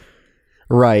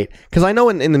 Right. Because I know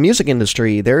in the music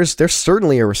industry, there's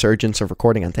certainly a resurgence of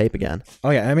recording on tape again. Oh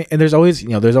yeah, I mean, and there's always a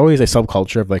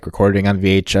subculture of like recording on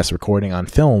VHS, recording on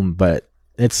film, but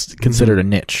it's considered a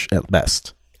niche at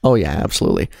best. Oh yeah,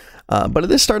 absolutely. But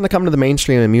it is starting to come to the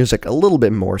mainstream in music a little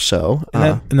bit more so.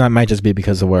 And that might just be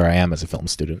because of where I am as a film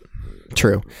student.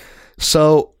 True.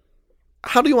 So,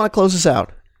 how do you want to close this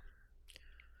out?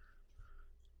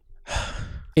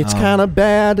 It's kind of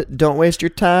bad. Don't waste your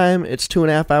time. It's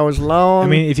 2.5 hours long. I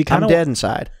mean, I'm dead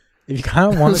inside. If you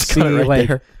kind of want to see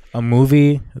there. A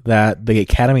movie that the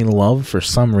Academy loved for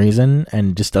some reason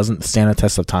and just doesn't stand a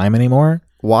test of time anymore,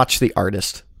 watch The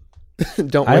Artist.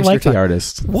 Don't waste I like your time. The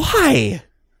Artist. Why?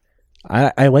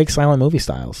 I like silent movie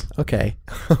styles. Okay.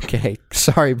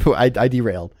 Sorry, but I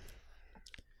derailed.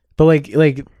 But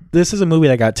like this is a movie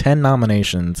that got 10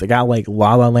 nominations. It got like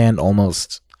La La Land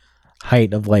almost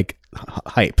height of like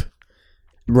hype.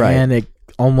 Right. And it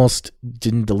almost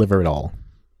didn't deliver at all.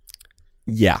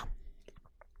 Yeah.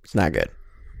 It's not good.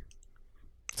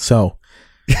 So,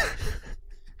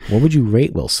 what would you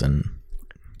rate Wilson?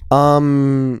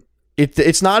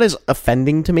 It's not as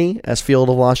offending to me as Field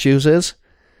of Lost Shoes is.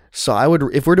 So I would,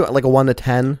 if we're doing like a 1 to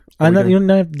 10. You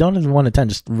don't even 1 to 10.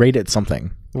 Just rate it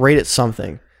something. Rate it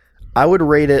something. I would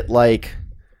rate it like,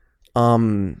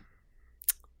 here.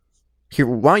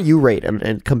 Why don't you rate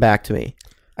and come back to me?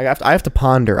 I have to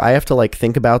ponder. I have to like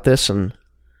think about this and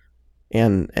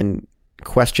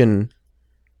question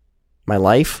my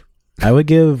life. I would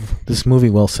give this movie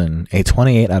Wilson a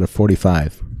 28 out of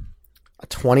 45. A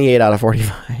 28 out of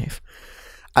 45.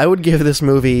 I would give this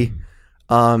movie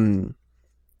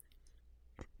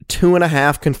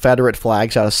 2.5 Confederate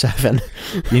flags out of 7.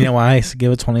 You know why I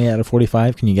give it 28 out of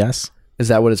 45? Can you guess? Is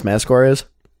that what its math score is?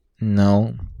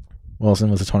 No. Wilson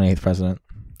was the 28th president.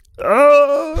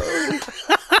 Oh!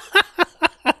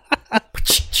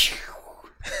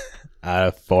 Out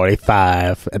of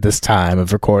 45 at this time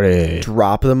of recording.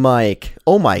 Drop the mic.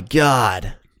 Oh my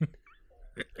god.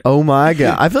 Oh my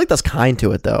god. I feel like that's kind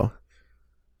to it though.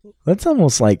 That's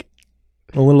almost like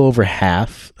a little over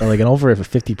half, like an over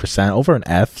 50%, over an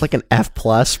F. It's like an F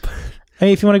plus.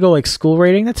 Hey, if you want to go like school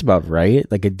rating, that's about right.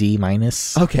 Like a D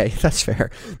minus. Okay, that's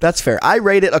fair. That's fair. I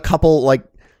rate it a couple like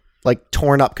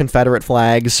torn up Confederate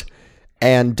flags,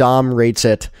 and Dom rates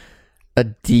it a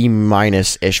D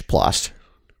minus ish plus.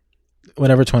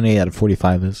 Whatever 28 out of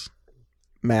 45 is.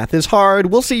 Math is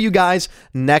hard. We'll see you guys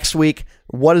next week.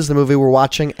 What is the movie we're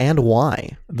watching and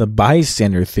why? The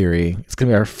Bystander Theory. It's going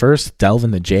to be our first delve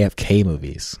into JFK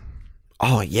movies.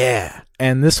 Oh, yeah.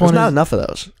 And this There's not enough of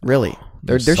those, really.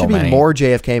 There should be more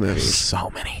JFK movies. So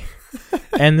many.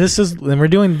 And we're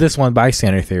doing this one,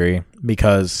 Bystander Theory,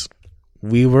 because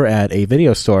we were at a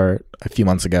video store a few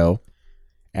months ago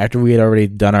after we had already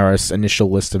done our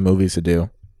initial list of movies to do.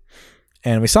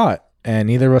 And we saw it. And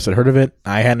neither of us had heard of it.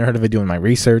 I hadn't heard of it doing my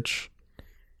research.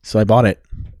 So I bought it.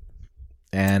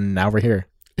 And now we're here.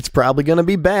 It's probably going to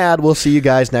be bad. We'll see you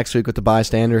guys next week with the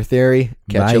Bystander Theory.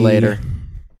 Catch Bye. you later.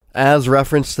 As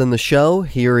referenced in the show,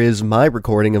 here is my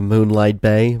recording of Moonlight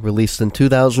Bay, released in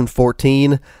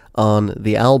 2014 on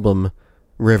the album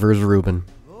Rivers Rubin.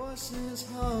 Voices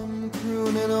hum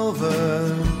crooning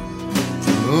over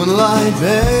Moonlight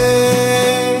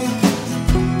Bay.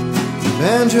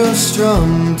 Banjo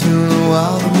strum tune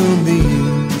while the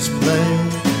moonbeams play.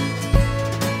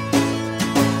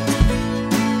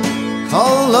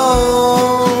 All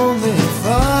alone they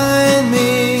find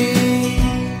me.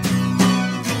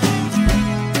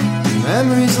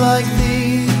 Memories like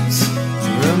these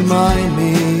remind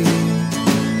me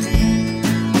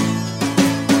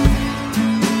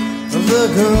of the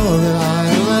girl that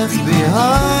I left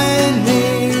behind me.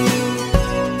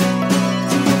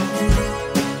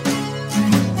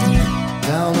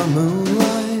 Down the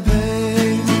Moonlight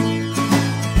Bay,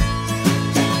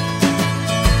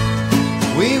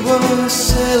 we were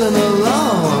sailing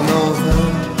along over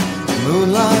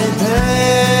Moonlight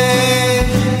Bay.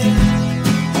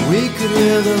 We could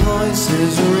hear the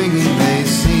voices ringing, they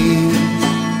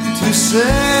seemed to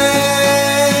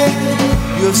say,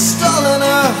 you're have stolen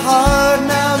her heart,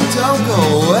 now don't go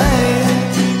away.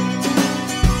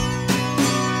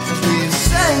 We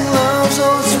sang love's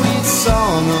old sweet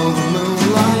song over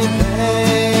Moonlight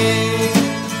Bay.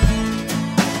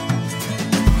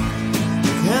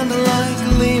 Candlelight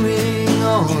gleaming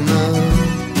on the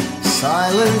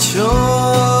silent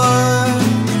shore.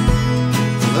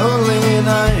 Lonely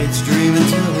nights dreaming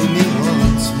till we meet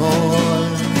once more.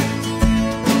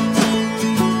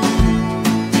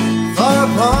 Far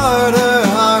apart her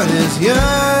heart is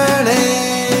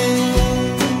yearning,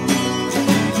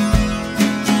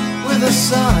 with a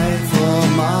sigh for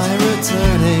my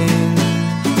returning.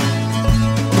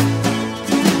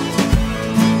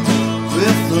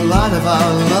 With the light of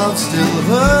our love still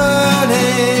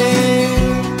burning,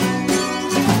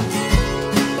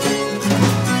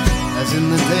 as in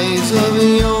the days of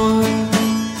yore.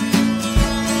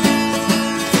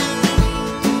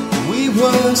 We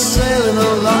were sailing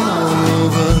along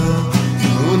over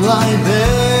Moonlight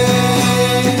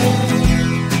Bay.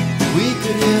 We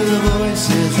could hear the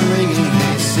voices ringing,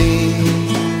 they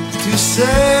seemed to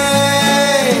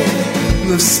say, you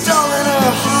have stolen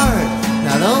her heart,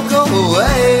 now don't go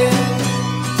away.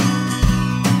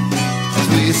 As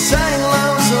we sang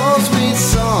love's old sweet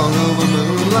song over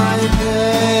Moonlight